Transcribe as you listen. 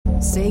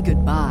Say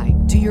goodbye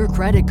to your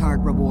credit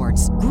card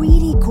rewards.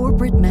 Greedy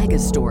corporate mega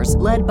stores,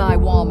 led by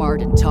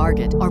Walmart and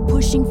Target, are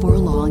pushing for a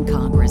law in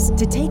Congress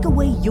to take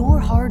away your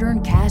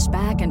hard-earned cash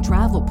back and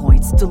travel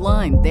points to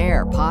line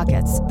their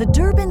pockets. The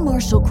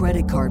Durbin-Marshall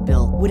credit card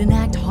bill would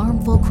enact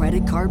harmful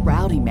credit card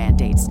routing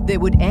mandates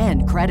that would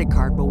end credit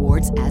card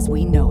rewards as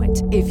we know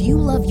it. If you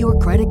love your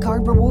credit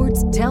card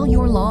rewards, tell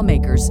your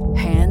lawmakers,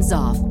 hands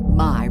off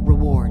my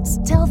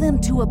rewards. Tell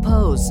them to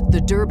oppose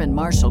the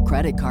Durbin-Marshall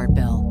credit card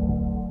bill.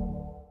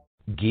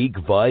 Geek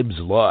Vibes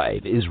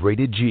Live is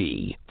rated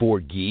G for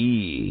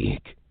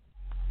geek.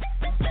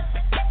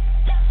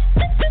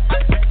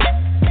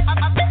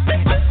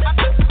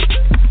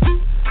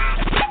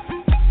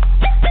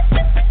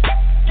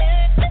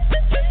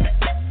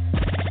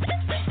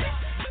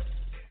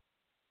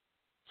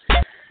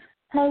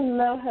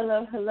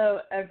 Hello,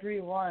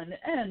 everyone,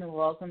 and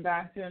welcome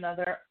back to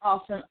another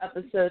awesome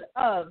episode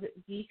of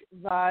Geek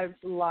Vibes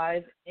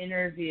Live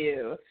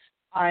Interview.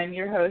 I'm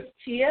your host,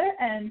 Tia,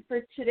 and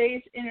for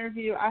today's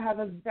interview, I have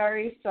a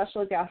very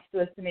special guest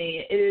with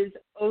me. It is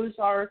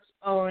Ozark's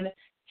own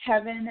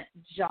Kevin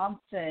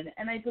Johnson,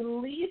 and I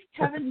believe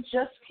Kevin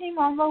just came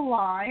on the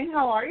line.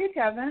 How are you,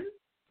 Kevin?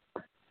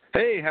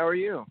 Hey, how are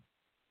you?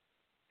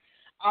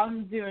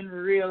 I'm doing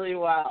really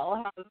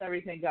well. How's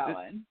everything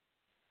going?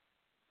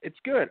 It's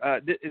good.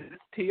 Is this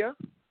Tia?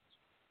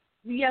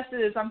 Yes, it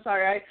is. I'm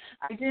sorry.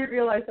 I didn't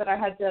realize that I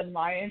had done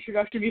my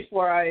introduction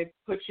before I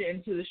put you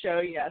into the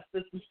show. Yes,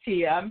 this is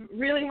Tia. I'm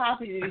really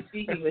happy to be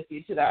speaking with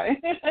you today.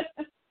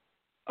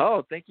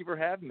 Oh, thank you for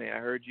having me. I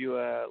heard you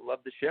love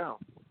the show.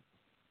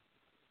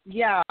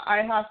 Yeah,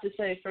 I have to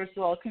say, first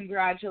of all,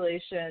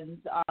 congratulations.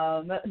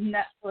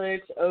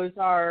 Netflix,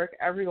 Ozark,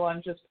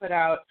 everyone just put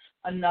out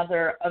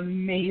another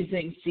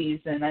amazing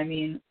season. I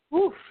mean,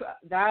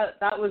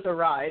 that was a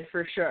ride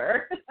for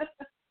sure.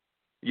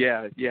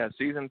 Yeah.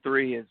 Season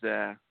 3 is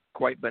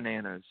quite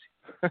bananas.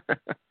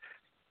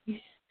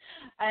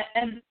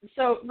 And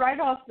so right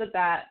off the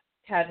bat,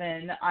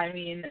 Kevin, I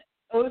mean,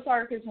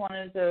 Ozark is one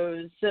of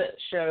those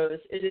shows.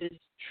 It is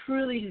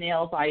truly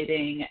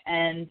nail-biting,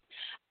 and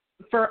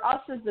for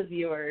us as the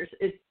viewers,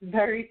 it's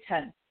very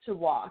tense to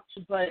watch.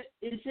 But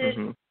is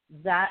it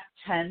that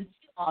tense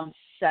on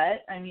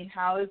set? I mean,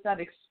 how has that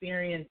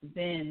experience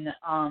been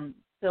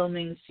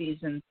filming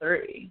season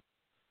 3?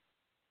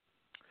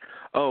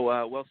 Oh,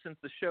 well, since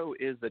the show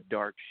is a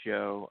dark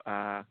show,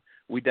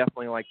 we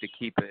definitely like to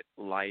keep it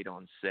light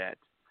on set.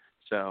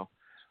 So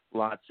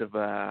lots of,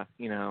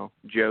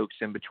 jokes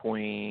in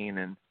between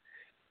and,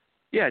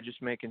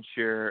 just making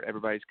sure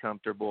everybody's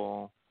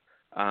comfortable.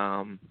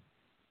 It's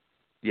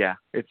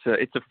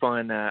a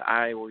fun,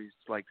 I always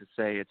like to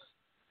say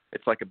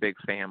it's like a big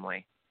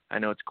family. I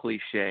know it's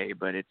cliche,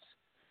 but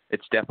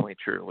it's definitely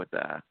true with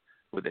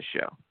this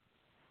show.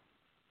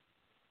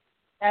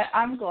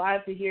 I'm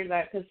glad to hear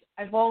that, because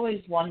I've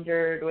always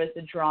wondered with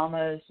the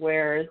dramas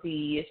where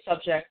the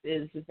subject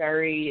is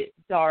very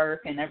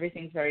dark and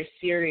everything's very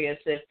serious,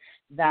 if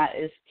that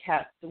is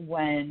kept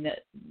when,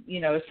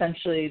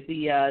 essentially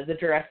the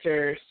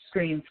director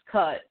screams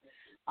cut.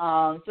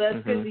 So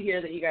that's good to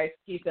hear that you guys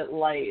keep it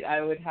light.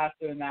 I would have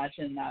to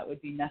imagine that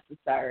would be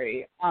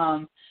necessary.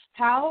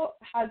 How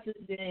has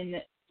it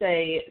been,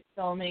 say,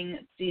 filming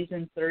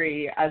season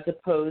 3 as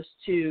opposed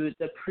to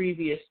the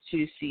previous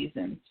 2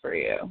 seasons for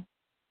you?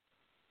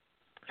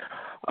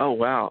 Oh,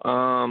 wow.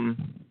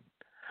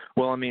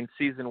 Well, I mean,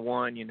 season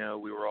 1, we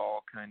were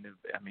all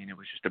it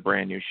was just a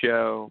brand new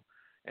show,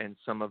 and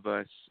some of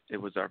us, it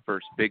was our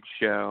first big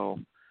show.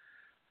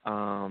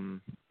 I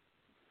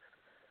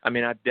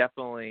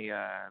definitely,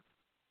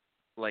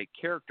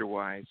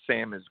 character-wise,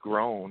 Sam has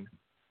grown.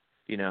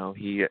 He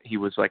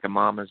was like a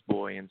mama's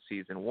boy in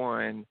season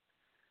 1,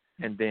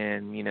 and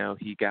then,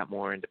 he got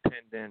more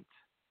independent.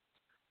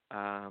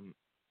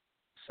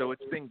 So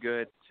it's been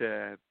good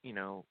to,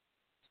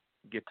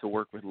 get to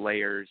work with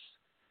layers,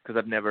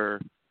 because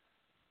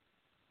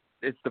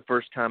it's the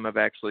first time I've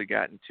actually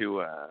gotten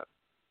to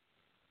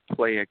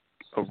play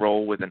a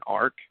role with an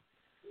arc.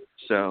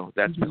 So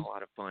that's been a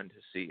lot of fun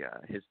to see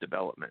his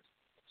development.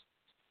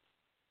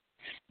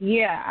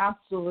 Yeah,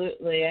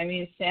 absolutely. I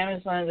mean, Sam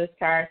is one of those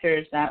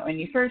characters that when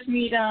you first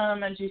meet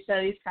him, as you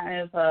said, he's kind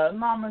of a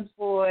mama's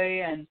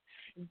boy, and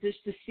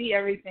just to see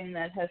everything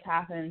that has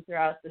happened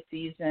throughout the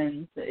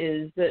seasons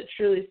is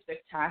truly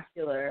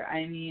spectacular.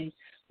 I mean,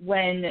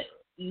 when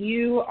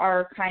you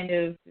are kind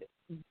of,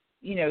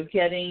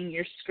 getting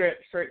your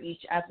script for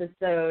each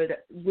episode,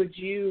 would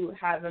you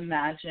have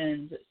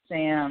imagined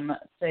Sam,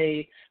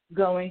 say,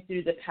 going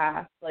through the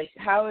path? Like,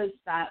 how has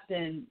that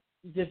been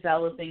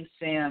developing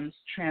Sam's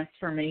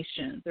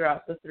transformation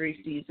throughout the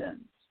 3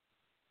 seasons?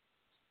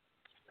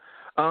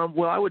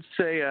 Well, I would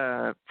say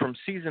from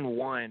season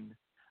 1,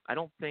 I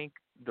don't think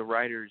the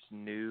writers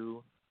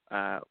knew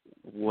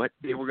what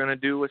they were going to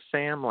do with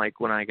Sam. Like,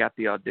 when I got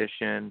the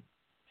audition,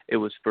 it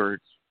was for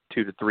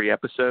 2 to 3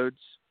 episodes,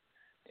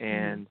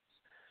 and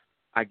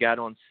I got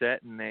on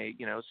set, and they,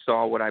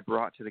 saw what I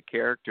brought to the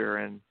character,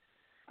 and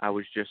I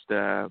was just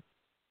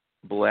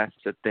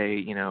blessed that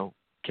they,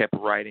 kept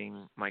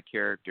writing my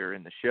character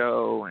in the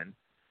show, and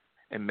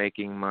and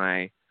making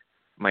my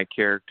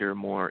character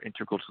more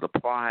integral to the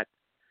plot.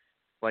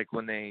 Like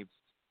when I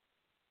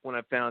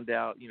found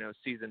out,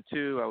 season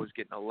 2, I was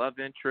getting a love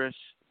interest.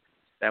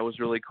 That was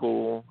really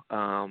cool.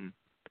 And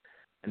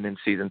then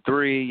season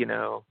 3,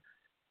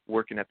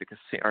 working at the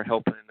casino or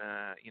helping,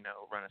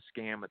 run a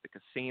scam at the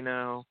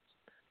casino.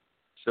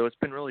 So it's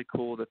been really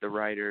cool that the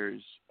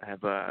writers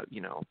have,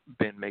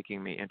 been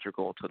making me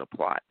integral to the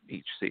plot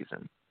each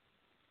season.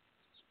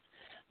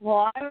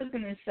 Well, I was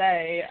going to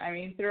say,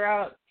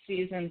 throughout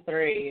season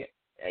 3,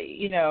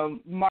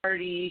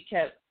 Marty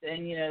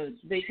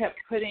they kept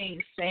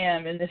putting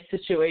Sam in this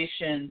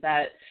situation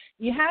that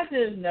you had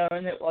to have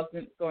known it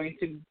wasn't going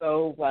to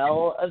go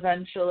well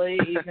eventually,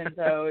 even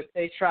though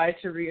they tried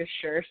to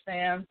reassure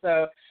Sam.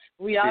 So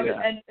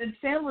and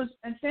Sam was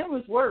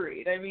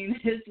worried.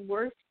 His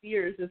worst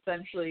fears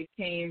essentially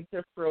came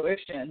to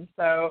fruition.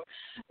 So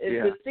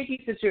it's a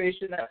sticky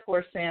situation that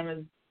poor Sam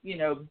has,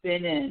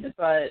 been in.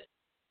 But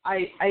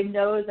I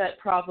know that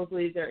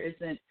probably there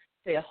isn't,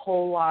 say, a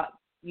whole lot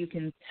you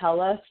can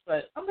tell us,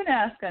 but I'm going to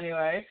ask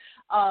anyway.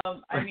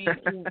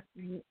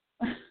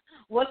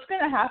 What's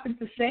going to happen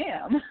to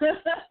Sam?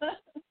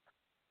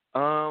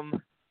 To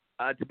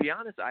be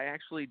honest, I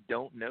actually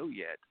don't know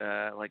yet.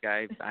 They're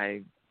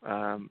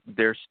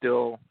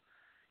still,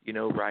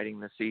 writing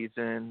the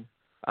season.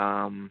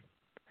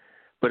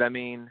 But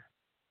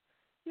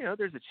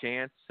there's a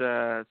chance.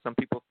 Some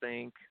people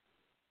think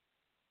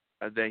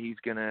that he's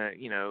going to,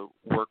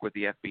 work with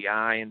the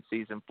FBI in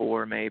season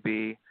 4,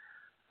 maybe,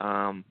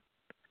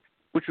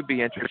 which would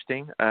be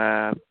interesting.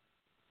 And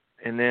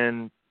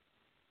then,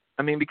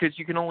 because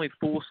you can only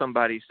fool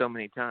somebody so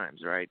many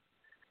times, right?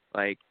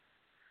 Like,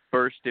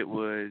 first it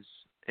was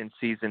in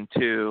season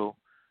 2,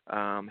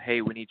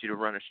 hey, we need you to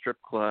run a strip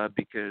club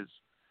because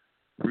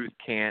Ruth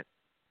can't,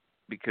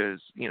 because,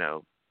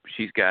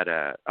 she's got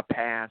a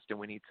past and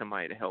we need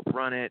somebody to help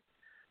run it.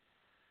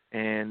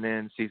 And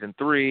then season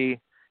 3,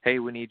 hey,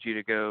 we need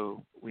you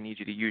to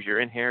use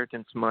your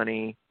inheritance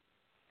money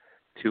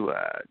to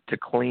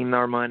clean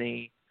our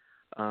money.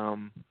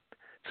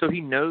 So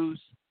he knows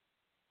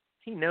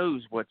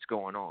what's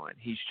going on.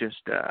 He's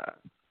just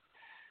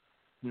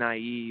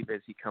naive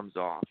as he comes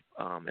off.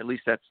 At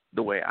least that's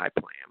the way I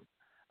play him.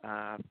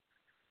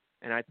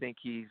 And I think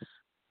he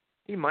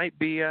might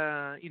be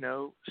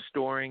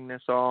storing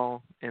this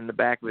all in the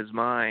back of his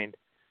mind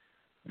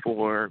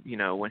for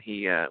when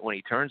he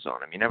turns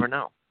on him. You never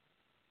know.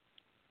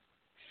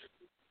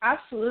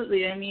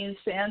 Absolutely.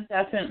 Sam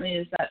definitely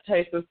is that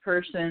type of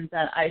person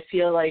that I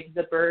feel like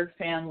the Bird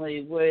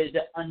family would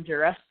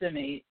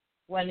underestimate,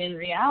 when in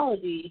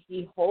reality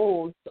he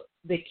holds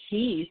the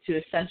key to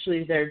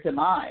essentially their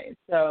demise.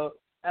 So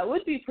that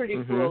would be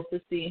pretty cool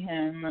to see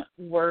him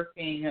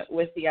working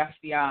with the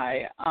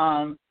FBI.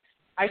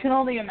 I can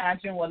only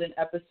imagine what an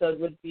episode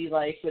would be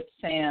like with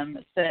Sam,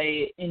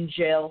 say, in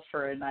jail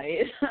for a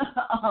night.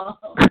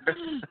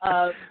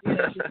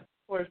 Just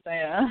poor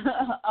Sam.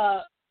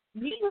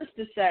 Needless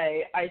to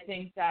say, I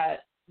think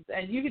that,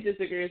 and you could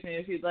disagree with me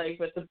if you'd like,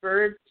 but the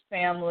Bird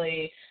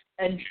family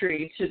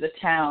entry to the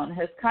town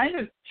has kind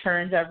of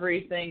turned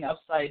everything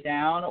upside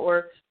down?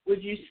 Or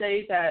would you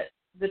say that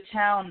the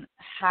town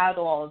had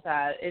all of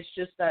that? It's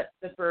just that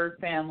the Bird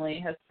family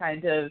has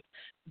kind of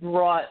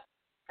brought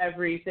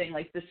everything,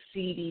 like the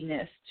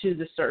seediness, to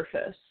the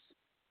surface?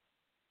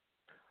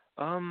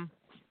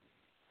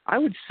 I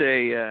would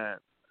say the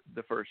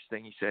first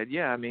thing you said,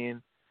 yeah,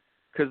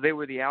 because they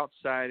were the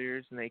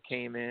outsiders and they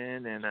came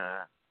in and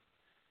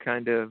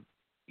kind of,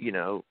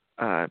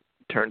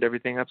 turned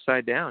everything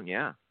upside down,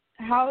 yeah.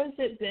 How has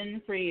it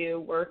been for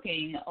you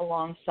working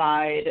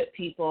alongside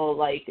people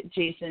like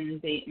Jason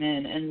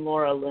Bateman and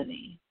Laura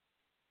Linney?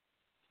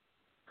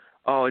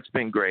 Oh, it's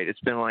been great.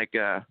 It's been like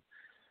a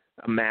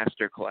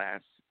master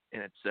class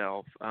in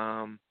itself.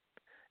 And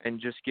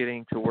just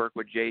getting to work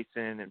with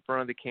Jason in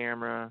front of the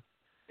camera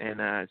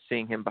and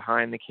seeing him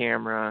behind the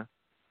camera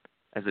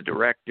as a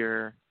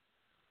director.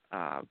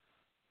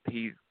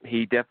 He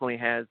definitely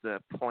has a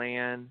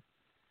plan,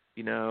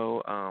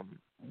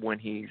 when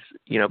he's,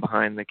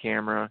 behind the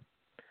camera.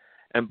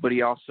 But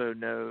he also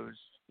knows,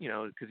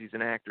 because he's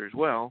an actor as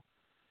well,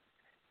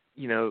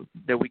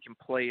 that we can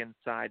play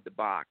inside the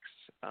box.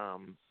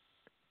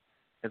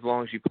 As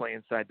long as you play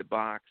inside the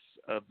box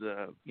of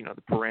the,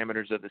 the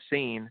parameters of the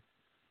scene,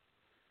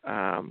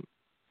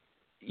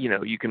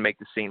 you can make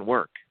the scene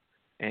work.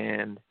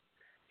 And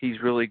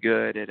he's really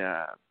good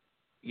at,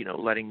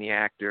 letting the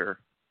actor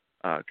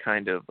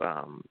kind of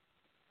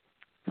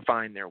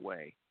find their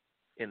way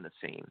in the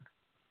scene.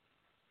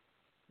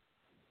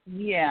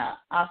 Yeah,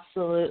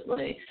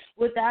 absolutely.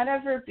 Would that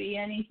ever be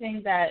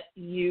anything that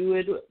you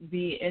would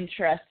be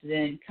interested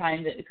in,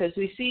 kind of, because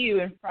we see you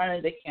in front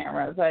of the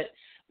camera, but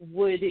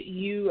would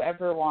you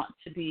ever want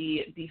to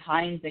be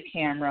behind the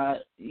camera,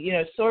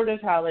 sort of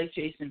how like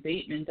Jason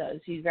Bateman does?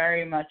 He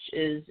very much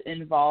is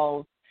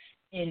involved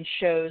in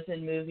shows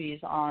and movies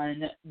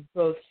on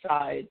both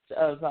sides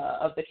of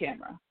the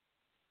camera.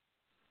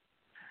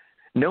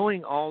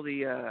 Knowing all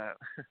the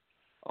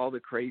all the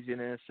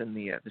craziness and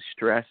the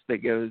stress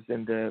that goes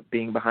into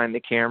being behind the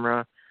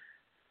camera.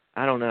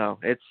 I don't know.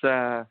 It's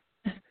I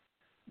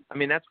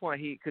mean, that's why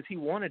because he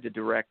wanted to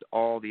direct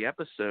all the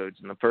episodes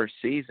in the first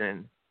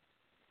season,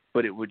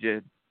 but it would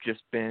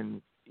just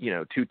been,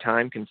 too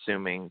time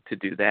consuming to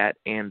do that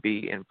and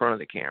be in front of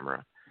the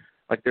camera.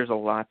 Like, there's a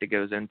lot that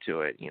goes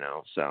into it,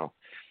 so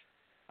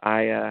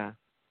I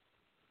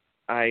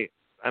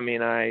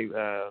mean,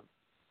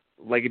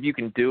 like, if you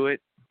can do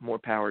it, more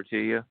power to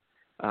you.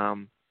 I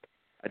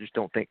just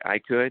don't think I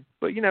could,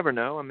 but you never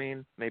know. I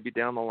mean, maybe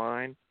down the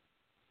line,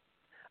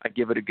 I'd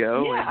give it a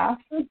go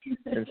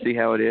and see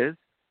how it is.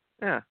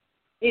 Yeah.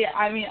 Yeah,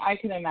 I mean, I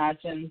can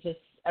imagine just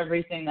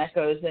everything that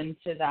goes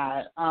into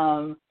that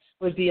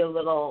would be a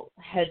little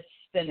head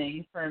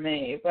spinning for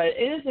me. But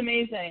it is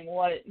amazing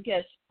what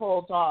gets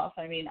pulled off.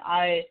 I mean,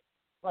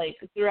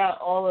 throughout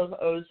all of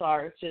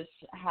Ozark, just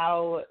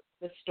how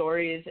the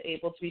story is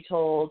able to be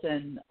told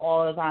and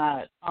all of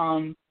that.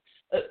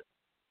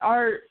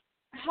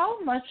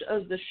 How much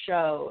of the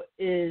show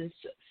is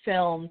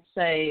filmed,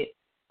 say,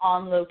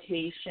 on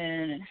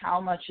location, and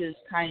how much is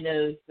kind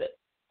of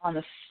on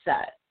a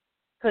set?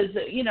 Because,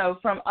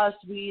 from us,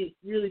 we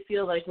really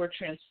feel like we're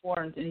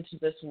transformed into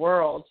this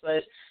world,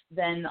 but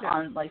then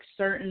on,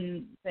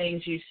 certain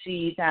things you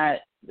see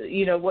that,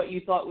 what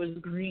you thought was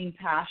green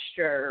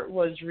pasture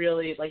was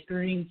really,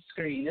 green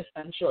screen,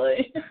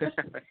 essentially.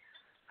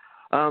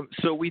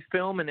 So we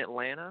film in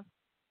Atlanta,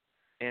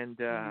 and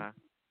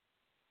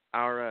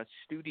our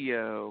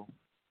studio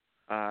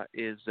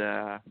is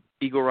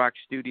Eagle Rock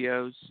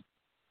Studios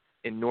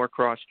in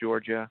Norcross,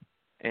 Georgia.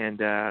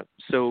 And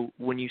so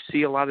when you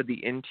see a lot of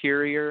the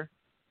interior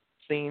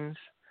scenes,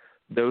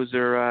 those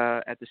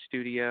are at the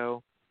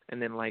studio.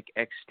 And then,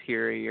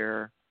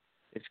 exterior,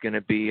 it's going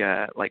to be,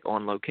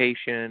 on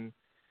location.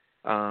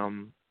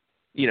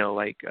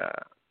 Like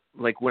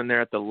when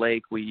they're at the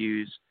lake, we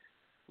use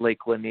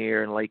Lake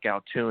Lanier and Lake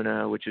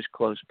Altoona, which is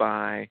close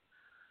by.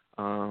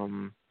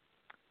 The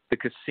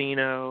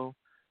casino,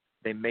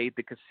 they made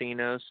the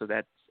casino, so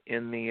that's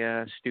in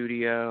the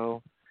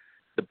studio.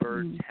 The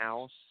bird's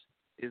house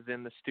is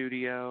in the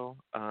studio.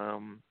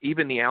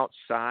 Even the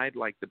outside,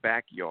 like the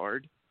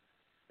backyard,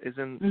 is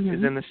in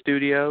the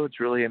studio. It's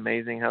really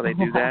amazing how they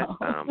do that.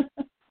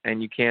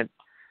 And you can't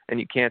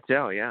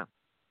tell, yeah.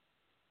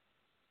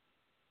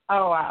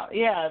 Oh wow,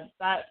 yeah,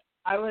 that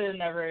I would have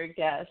never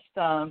guessed.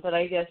 But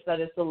I guess that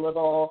it's a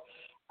little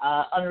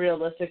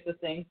unrealistic to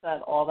think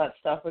that all that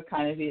stuff would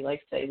kind of be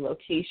say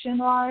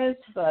location-wise.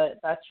 But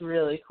that's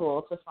really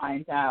cool to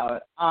find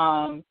out.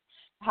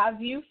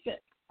 Have you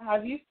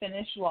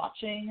finished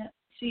watching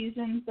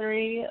season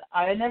 3?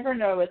 I never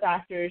know with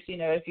actors,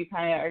 if you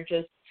kind of are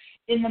just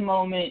in the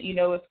moment,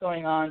 what's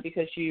going on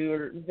because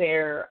you're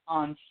there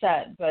on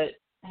set, but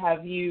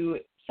have you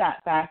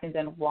sat back and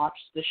then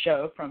watched the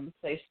show from,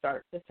 say,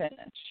 start to finish?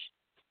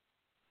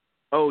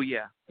 Oh,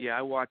 yeah. Yeah,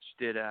 I watched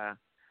it, I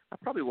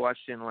probably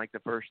watched it in the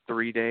first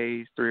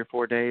 3 or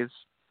 4 days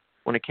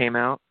when it came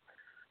out.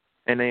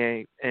 And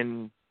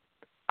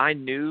I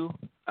knew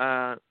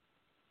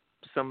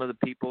some of the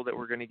people that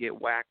were going to get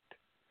whacked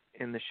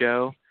in the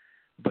show,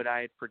 but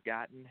I had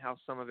forgotten how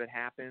some of it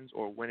happens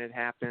or when it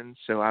happens.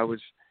 So I was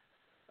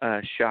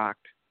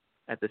shocked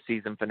at the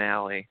season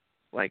finale,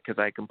 because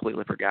I had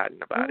completely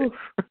forgotten about it.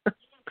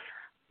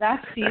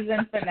 That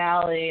season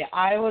finale,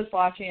 I was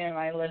watching in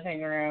my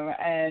living room,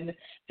 and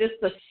just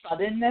the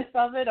suddenness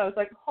of it, I was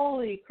like,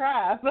 holy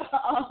crap.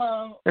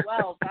 Wow,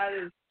 that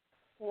is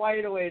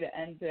quite a way to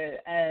end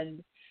it.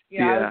 And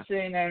I was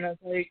sitting there and I was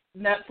like,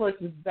 Netflix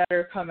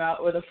better come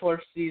out with a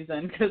 4th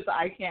season because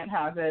I can't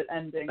have it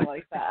ending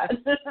like that.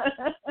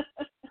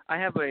 I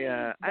have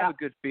a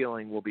good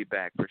feeling we'll be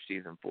back for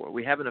season 4.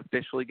 We haven't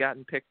officially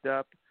gotten picked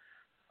up,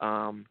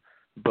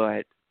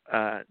 but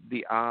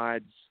the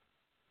odds,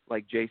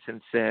 like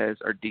Jason says,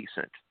 are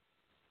decent.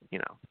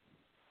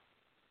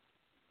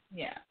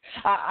 Yeah,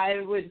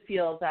 I would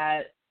feel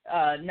that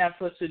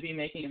Netflix would be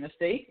making a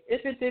mistake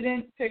if it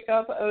didn't pick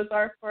up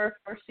Ozark for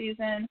a 4th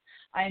season.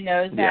 I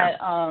know that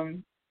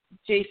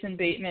Jason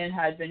Bateman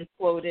had been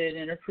quoted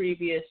in a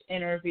previous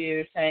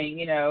interview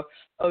saying,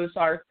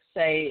 Ozark,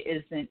 say,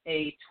 isn't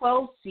a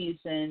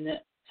 12-season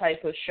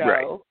type of show,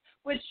 right,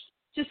 which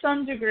to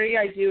some degree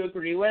I do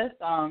agree with.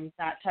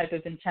 That type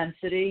of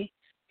intensity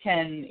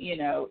can,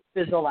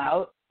 fizzle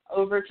out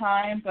over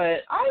time.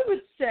 But I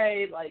would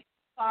say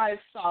 5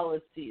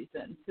 solid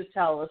seasons to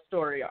tell a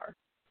story arc.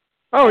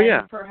 Oh, and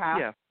yeah.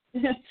 Perhaps,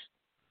 yeah.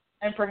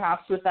 And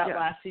perhaps with that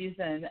last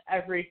season,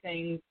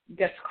 everything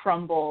gets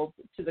crumbled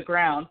to the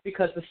ground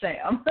because of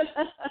Sam.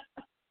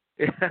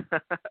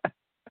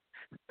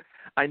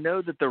 I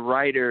know that the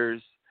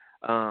writers,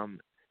 I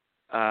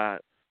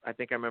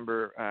think I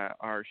remember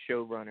our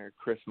showrunner,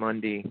 Chris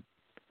Mundy,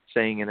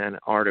 saying in an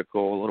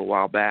article a little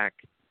while back,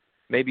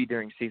 maybe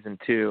during season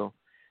 2,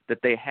 that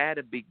they had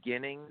a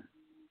beginning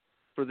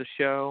for the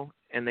show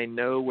and they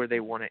know where they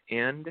want to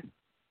end.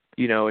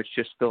 It's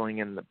just filling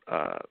in the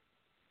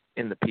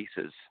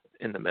pieces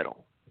in the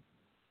middle.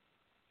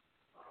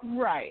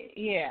 Right,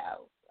 yeah.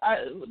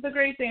 The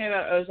great thing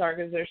about Ozark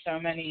is there's so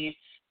many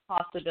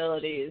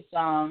possibilities.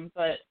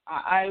 But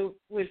I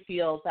would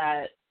feel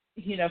that,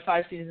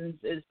 5 seasons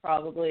is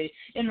probably,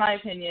 in my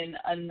opinion,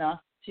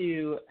 enough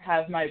to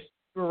have my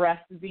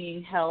breath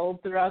being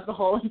held throughout the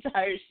whole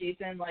entire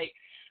season. Like,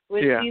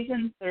 with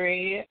season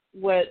 3,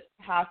 what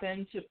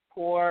happened to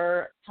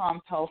poor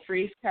Tom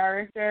Pelphrey's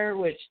character,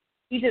 which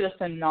he did a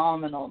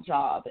phenomenal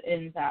job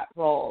in that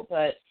role,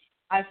 but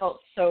I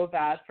felt so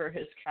bad for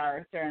his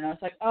character, and I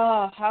was like,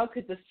 oh, how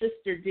could the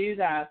sister do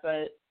that?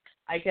 But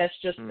I guess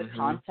just the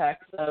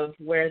context of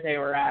where they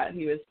were at,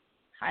 he was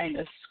kind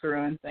of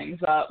screwing things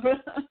up.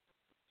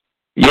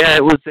 Yeah,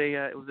 it was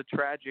a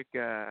tragic.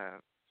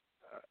 It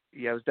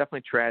was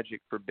definitely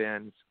tragic for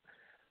Ben's.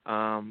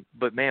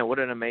 But man, what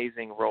an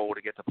amazing role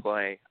to get to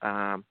play.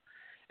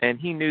 And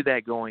he knew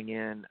that going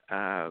in,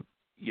 that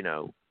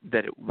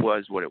it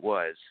was what it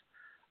was.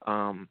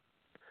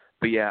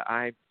 But yeah,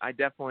 I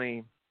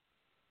definitely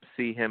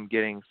see him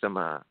getting some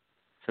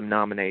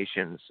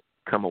nominations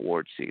come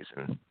award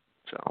season.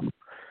 So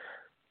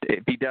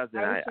if he doesn't,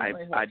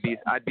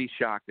 I'd be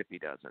shocked if he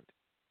doesn't.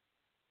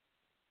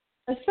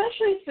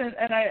 Especially since,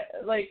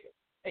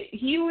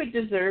 he would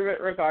deserve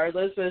it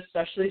regardless, but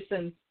especially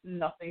since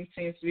nothing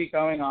seems to be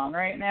going on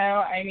right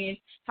now. I mean,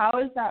 how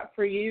is that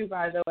for you,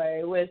 by the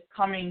way, with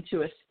coming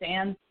to a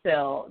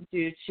standstill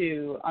due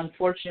to,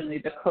 unfortunately,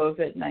 the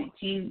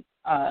COVID-19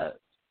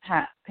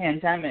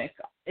 pandemic?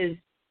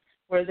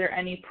 Were there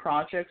any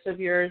projects of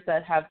yours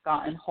that have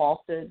gotten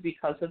halted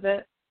because of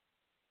it?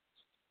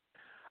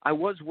 I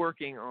was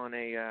working on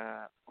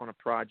a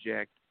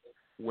project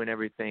when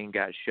everything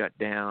got shut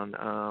down.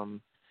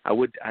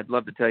 I'd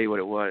love to tell you what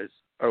it was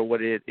or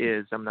what it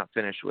is. I'm not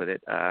finished with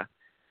it,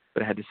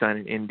 but I had to sign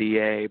an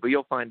NDA. But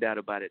you'll find out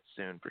about it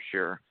soon for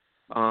sure.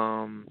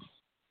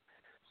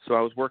 So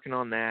I was working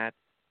on that,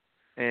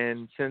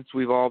 and since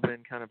we've all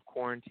been kind of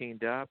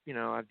quarantined up,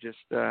 I've just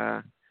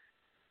I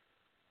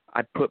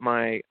got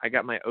my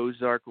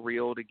Ozark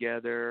reel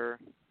together,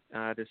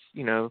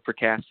 for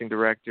casting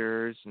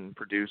directors and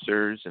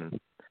producers, and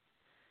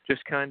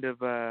just kind of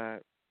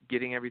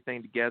getting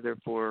everything together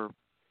for,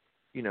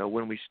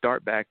 when we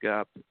start back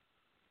up,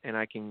 and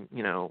I can,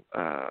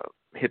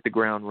 hit the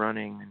ground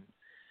running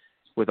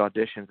with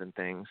auditions and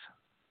things.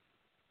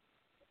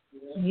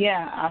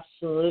 Yeah,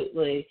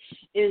 absolutely.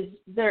 Is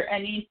there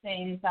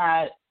anything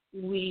that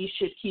we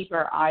should keep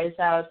our eyes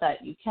out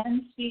that you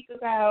can speak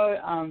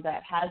about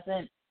that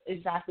hasn't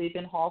exactly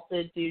been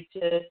halted due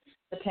to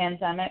the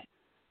pandemic?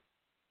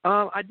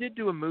 I did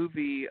do a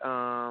movie.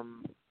 I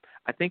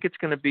think it's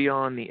going to be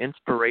on the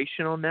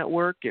Inspirational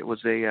Network. It was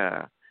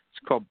it's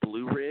called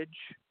Blue Ridge.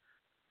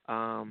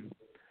 I'm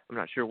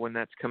not sure when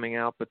that's coming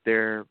out, but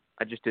I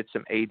just did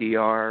some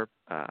ADR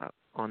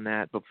on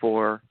that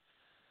before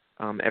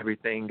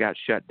everything got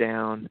shut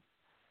down.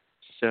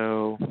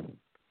 So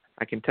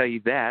I can tell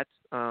you that.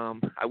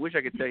 I wish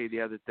I could tell you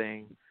the other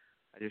thing.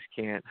 I just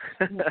can't.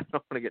 I don't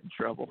want to get in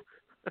trouble.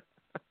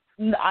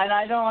 And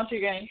I don't want you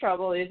to get in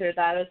trouble either.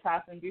 That has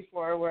happened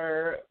before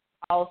where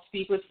I'll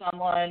speak with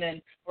someone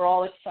and we're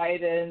all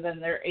excited, and then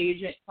their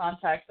agent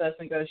contacts us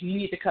and goes, you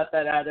need to cut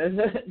that out of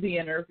the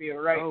interview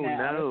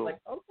now. No. It's like,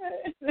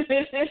 okay.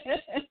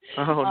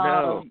 Oh,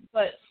 no.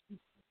 But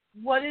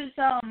what is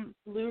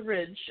Blue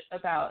Ridge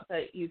about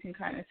that you can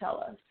kind of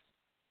tell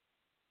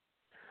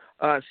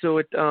us? So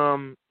it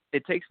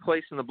takes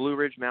place in the Blue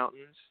Ridge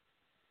Mountains,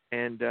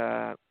 and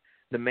the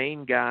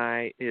main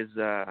guy is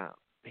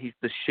he's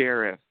the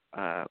sheriff,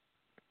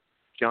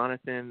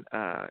 Jonathan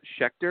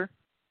Schechter.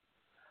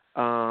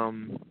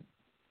 Do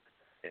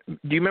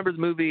you remember the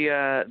movie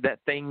That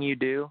Thing You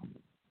Do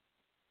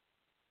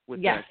with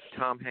yes.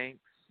 Tom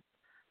Hanks?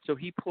 So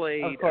he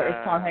played. Of course,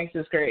 Tom Hanks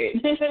is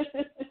great.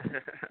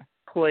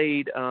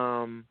 Played.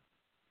 I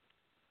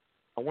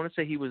want to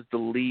say he was the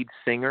lead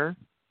singer,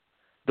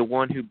 the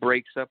one who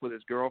breaks up with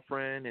his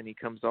girlfriend, and he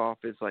comes off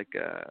as like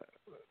a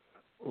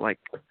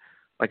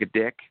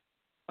dick.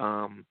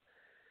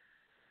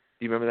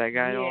 Do you remember that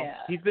guy at all?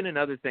 He's been in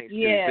other things too.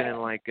 Yeah. He's been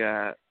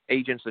in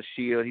Agents of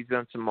S.H.I.E.L.D. He's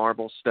done some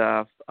Marvel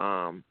stuff.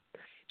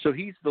 So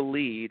he's the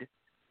lead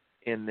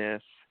in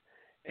this,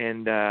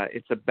 and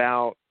it's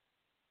about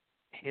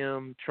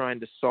him trying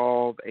to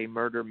solve a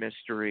murder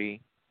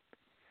mystery.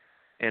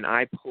 And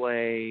I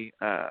play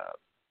the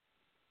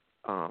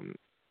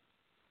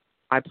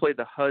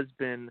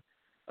husband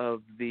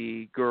of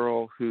the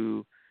girl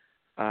who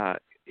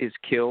is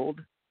killed.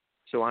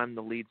 So I'm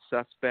the lead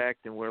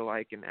suspect, and we're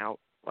I'm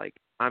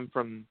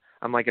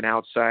like an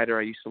outsider.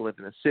 I used to live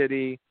in the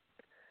city,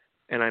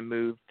 and I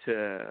moved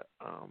to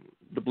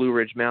the Blue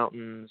Ridge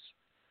Mountains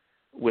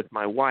with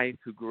my wife,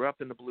 who grew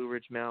up in the Blue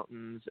Ridge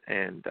Mountains,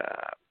 and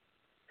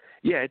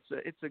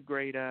it's a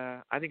great.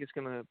 I think it's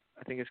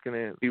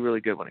gonna be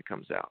really good when it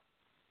comes out.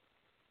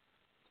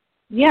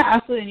 Yeah,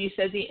 absolutely. And you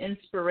said the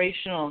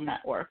Inspirational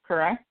Network,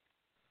 correct?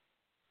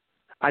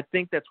 I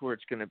think that's where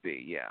it's going to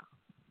be. Yeah.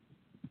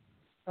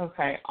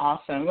 Okay,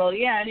 awesome. Well,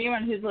 yeah,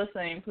 anyone who's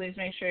listening, please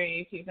make sure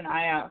you keep an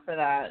eye out for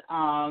that.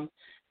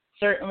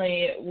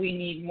 Certainly, we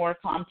need more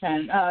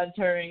content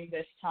during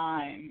this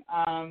time.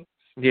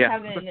 Yeah.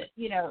 Kevin,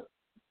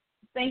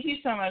 thank you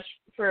so much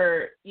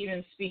for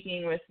even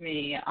speaking with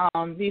me.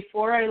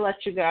 Before I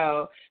let you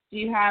go, do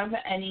you have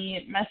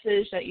any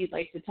message that you'd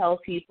like to tell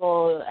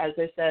people, as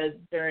I said,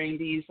 during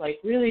these like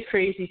really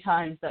crazy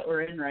times that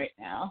we're in right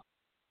now?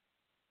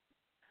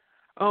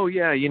 Oh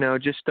yeah,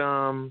 just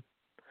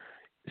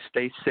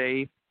stay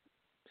safe,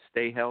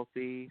 stay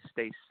healthy,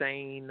 stay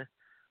sane.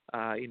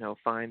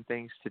 Find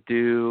things to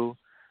do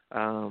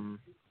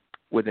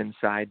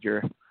inside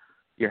your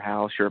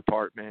house, your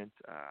apartment,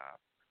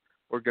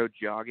 or go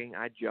jogging.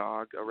 I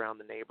jog around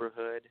the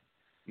neighborhood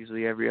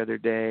usually every other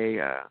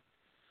day.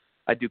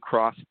 I do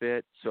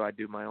CrossFit, so I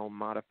do my own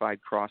modified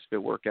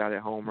CrossFit workout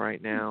at home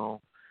right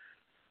now.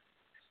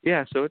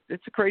 Yeah, so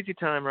it's a crazy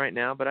time right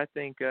now, but I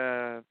think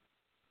the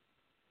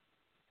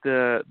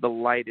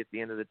light at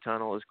the end of the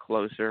tunnel is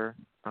closer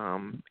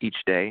each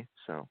day.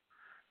 So,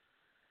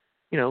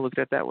 look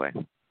at it that way.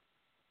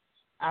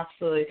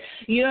 Absolutely.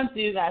 You don't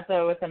do that,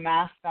 though, with a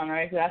mask on,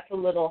 right? 'Cause that's a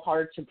little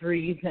hard to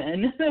breathe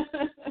in.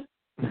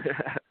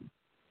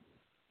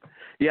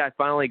 Yeah, I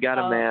finally got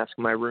a mask.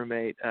 My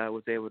roommate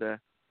was able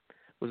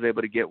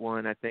to get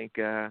one, I think,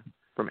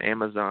 from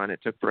Amazon.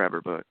 It took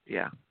forever, but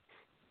yeah.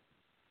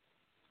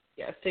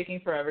 Yeah, it's taking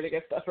forever to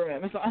get stuff from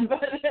Amazon.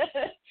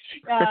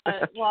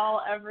 But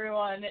while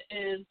everyone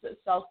is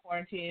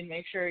self-quarantined,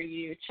 make sure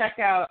you check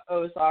out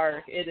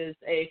Ozark. It is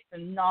a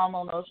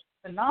phenomenal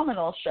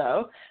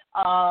show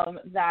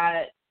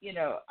that,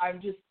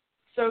 I'm just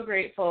so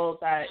grateful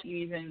that you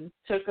even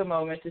took a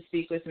moment to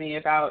speak with me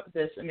about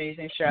this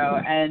amazing show.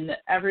 And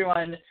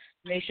everyone,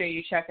 make sure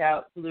you check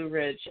out Blue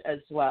Ridge as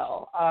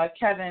well.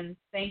 Kevin,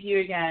 thank you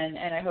again,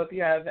 and I hope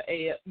you have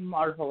a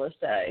marvelous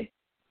day.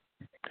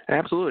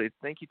 Absolutely.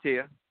 Thank you,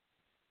 Tia.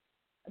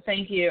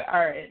 Thank you.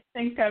 All right.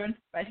 Thanks, Kevin.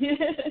 Bye.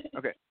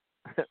 Okay.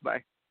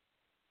 Bye.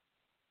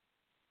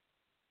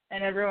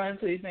 And everyone,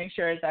 please make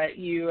sure that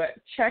you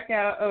check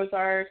out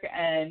Ozark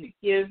and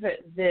give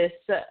this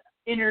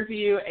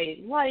interview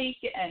a like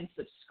and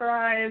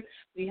subscribe.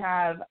 We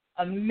have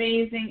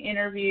amazing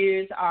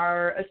interviews.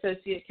 Our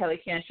associate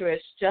Kelly Kantrowitz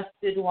just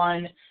did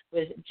one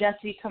with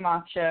Jesse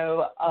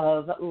Camacho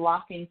of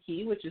Lock and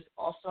Key, which is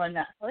also on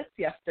Netflix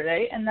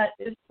yesterday, and that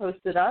is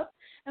posted up.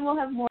 And we'll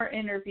have more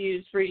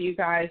interviews for you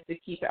guys to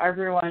keep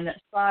everyone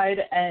side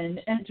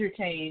and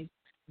entertained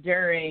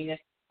during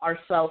our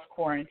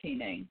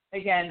self-quarantining.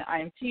 Again,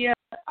 I'm Tia.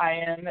 I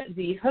am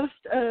the host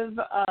of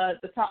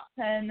the Top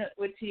 10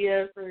 with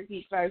Tia for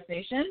Geek Vibes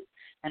Nation,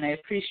 and I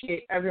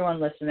appreciate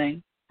everyone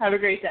listening. Have a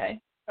great day.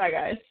 Bye,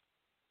 guys.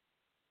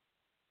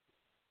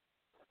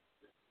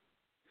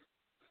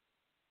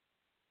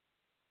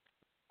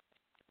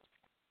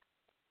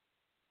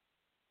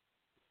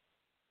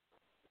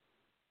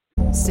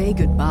 Say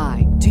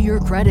goodbye to your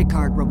credit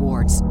card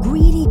rewards.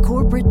 Greedy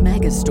corporate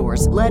mega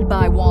stores, led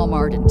by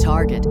Walmart and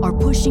Target, are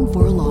pushing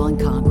for a law in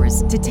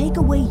Congress to take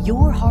away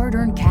your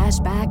hard-earned cash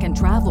back and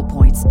travel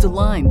points to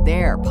line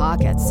their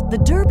pockets. The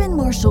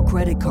Durbin-Marshall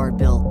credit card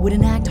bill would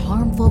enact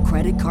harmful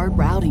credit card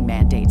routing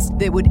mandates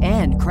that would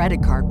end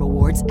credit card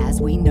rewards as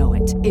we know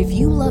it. If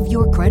you love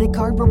your credit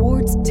card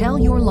rewards, tell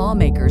your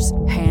lawmakers,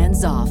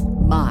 hands off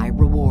my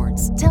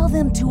rewards. Tell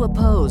them to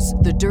oppose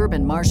the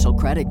Durbin-Marshall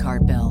credit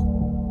card bill.